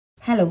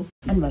Hello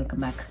and welcome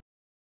back.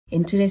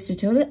 In today's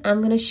tutorial,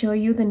 I'm going to show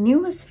you the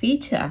newest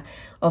feature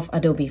of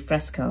Adobe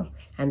Fresco,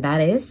 and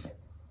that is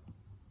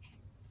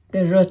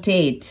the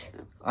rotate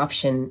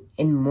option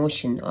in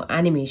motion or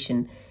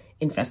animation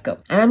in Fresco.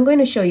 And I'm going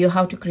to show you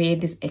how to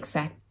create this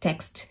exact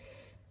text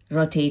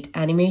rotate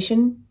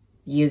animation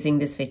using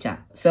this feature.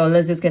 So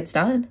let's just get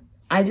started.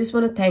 I just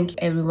want to thank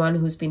everyone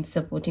who's been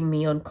supporting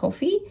me on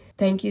Ko-fi.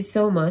 Thank you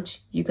so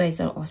much. You guys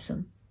are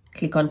awesome.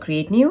 Click on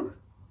Create New.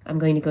 I'm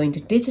going to go into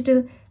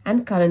Digital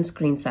and Current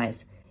Screen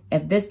Size.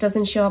 If this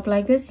doesn't show up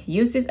like this,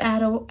 use this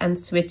arrow and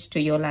switch to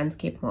your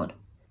landscape mode.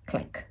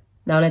 Click.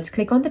 Now let's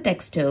click on the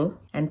text tool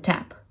and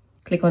tap.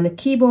 Click on the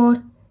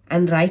keyboard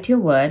and write your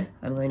word.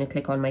 I'm going to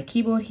click on my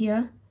keyboard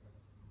here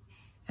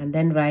and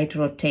then write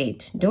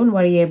rotate. Don't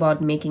worry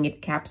about making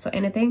it caps or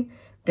anything.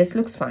 This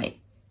looks fine.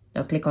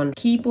 Now click on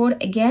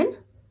keyboard again.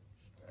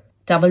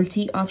 Double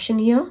T option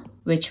here,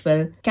 which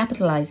will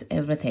capitalize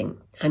everything.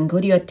 And go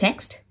to your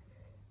text.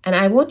 And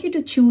I want you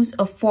to choose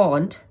a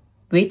font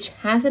which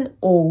has an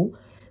O,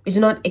 which is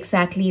not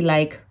exactly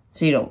like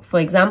 0. For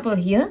example,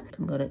 here,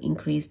 I'm going to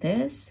increase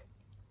this.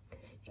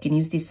 You can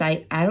use the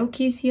side arrow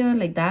keys here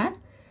like that.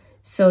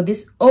 So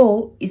this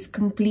O is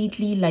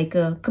completely like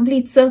a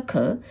complete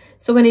circle.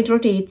 So when it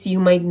rotates, you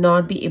might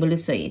not be able to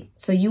see it.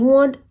 So you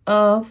want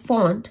a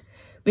font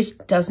which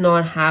does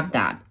not have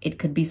that. It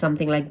could be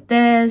something like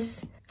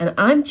this. And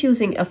I'm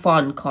choosing a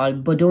font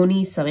called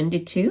Bodoni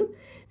 72.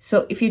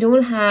 So if you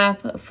don't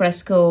have a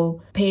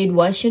Fresco paid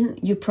version,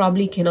 you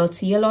probably cannot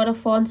see a lot of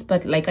fonts.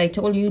 But like I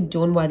told you,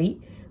 don't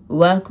worry.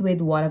 Work with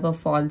whatever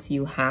fonts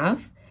you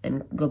have.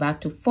 And go back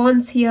to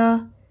fonts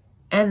here.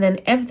 And then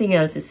everything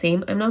else is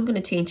same. I'm not going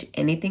to change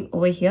anything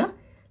over here.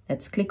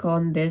 Let's click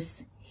on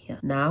this here.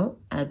 Now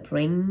I'll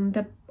bring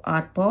the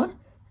artboard.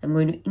 I'm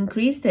going to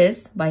increase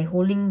this by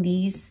holding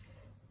these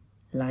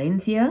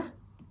lines here.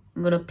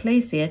 I'm going to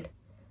place it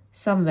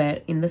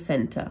somewhere in the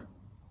center.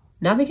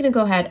 Now we're going to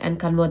go ahead and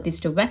convert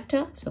this to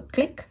vector. So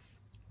click,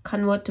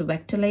 convert to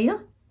vector layer.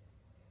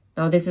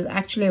 Now this is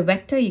actually a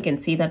vector. You can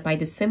see that by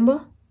the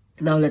symbol.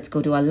 Now let's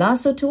go to our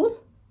lasso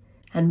tool.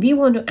 And we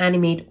want to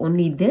animate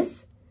only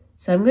this.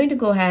 So I'm going to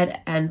go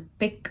ahead and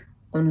pick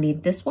only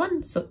this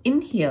one. So in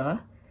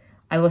here,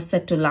 I was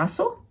set to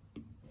lasso.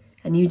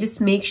 And you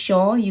just make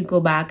sure you go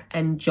back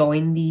and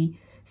join the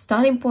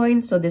starting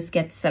point so this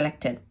gets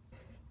selected.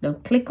 Now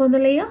click on the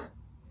layer.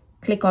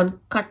 Click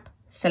on cut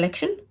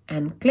selection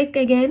and click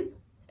again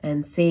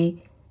and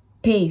say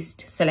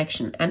paste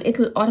selection, and it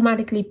will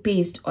automatically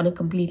paste on a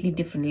completely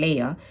different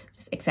layer, which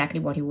is exactly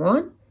what you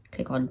want.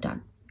 Click on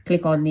done.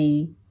 Click on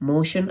the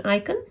motion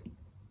icon,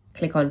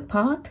 click on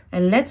path,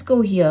 and let's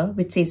go here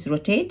which says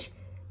rotate.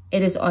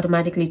 It is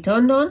automatically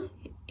turned on.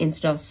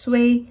 Instead of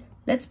sway,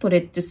 let's put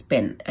it to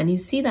spin, and you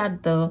see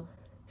that the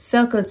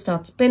circle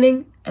starts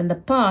spinning and the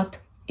path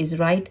is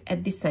right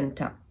at the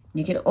center.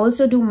 You can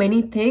also do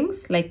many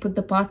things like put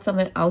the path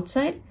somewhere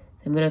outside.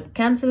 I'm going to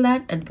cancel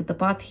that and put the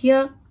path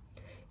here.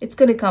 It's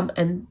going to come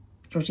and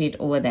rotate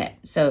over there.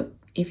 So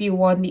if you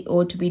want the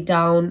O to be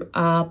down,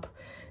 up,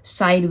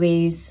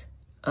 sideways,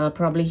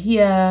 probably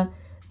here,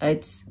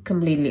 it's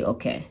completely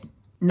okay.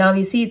 Now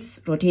you see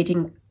it's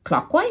rotating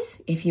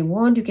clockwise. If you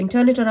want, you can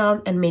turn it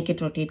around and make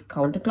it rotate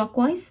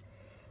counterclockwise.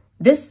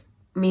 This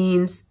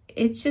means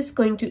it's just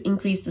going to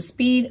increase the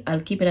speed.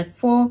 I'll keep it at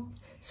 4.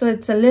 So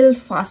it's a little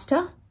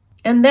faster.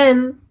 And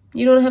then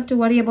you don't have to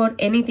worry about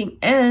anything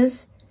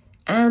else.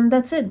 And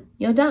that's it,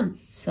 you're done.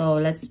 So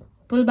let's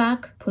pull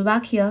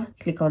back here,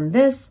 click on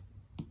this,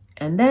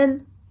 and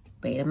then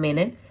wait a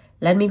minute.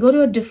 Let me go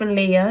to a different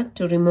layer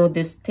to remove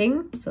this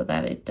thing so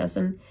that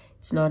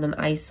it's not an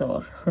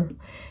eyesore.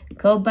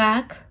 Go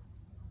back,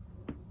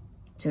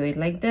 do it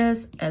like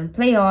this and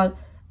play all,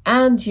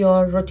 and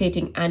your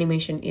rotating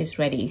animation is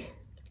ready.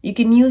 You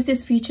can use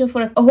this feature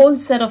for a whole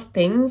set of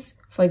things.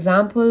 For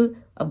example,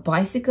 a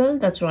bicycle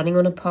that's running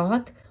on a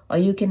path. Or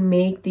you can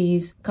make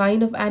these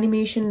kind of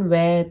animation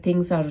where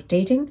things are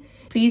rotating.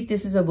 Please,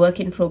 this is a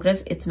work in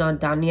progress. It's not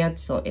done yet,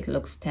 so it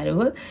looks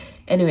terrible.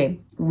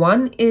 Anyway,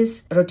 one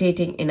is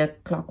rotating in a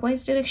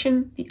clockwise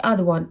direction. The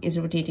other one is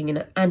rotating in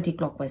an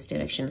anti-clockwise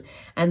direction.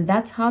 And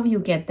that's how you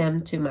get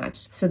them to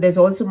match. So there's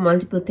also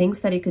multiple things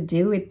that you could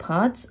do with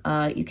paths.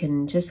 You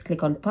can just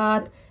click on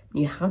path.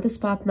 You have this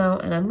path now.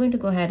 And I'm going to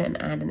go ahead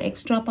and add an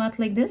extra path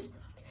like this.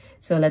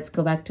 So let's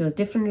go back to a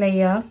different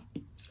layer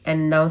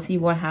and now see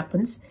what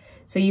happens.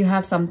 So you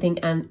have something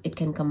and it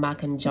can come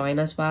back and join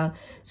as well.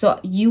 So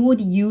you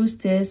would use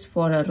this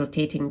for a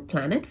rotating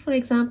planet, for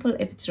example,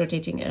 if it's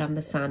rotating around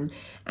the sun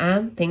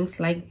and things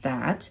like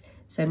that.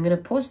 So I'm going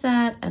to pause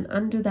that and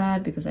undo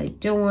that because I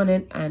don't want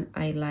it. And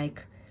I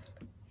like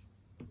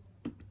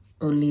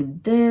only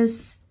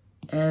this.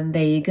 And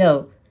there you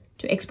go.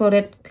 To export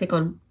it, click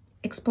on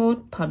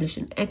export, publish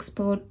and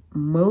export,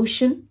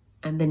 motion.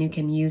 And then you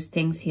can use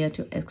things here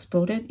to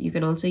export it. You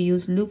can also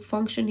use loop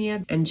function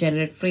here and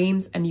generate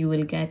frames and you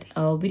will get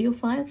a video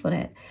file for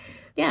it.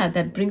 Yeah,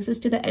 that brings us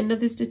to the end of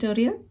this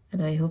tutorial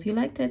and I hope you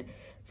liked it.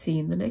 See you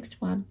in the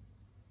next one.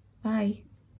 Bye.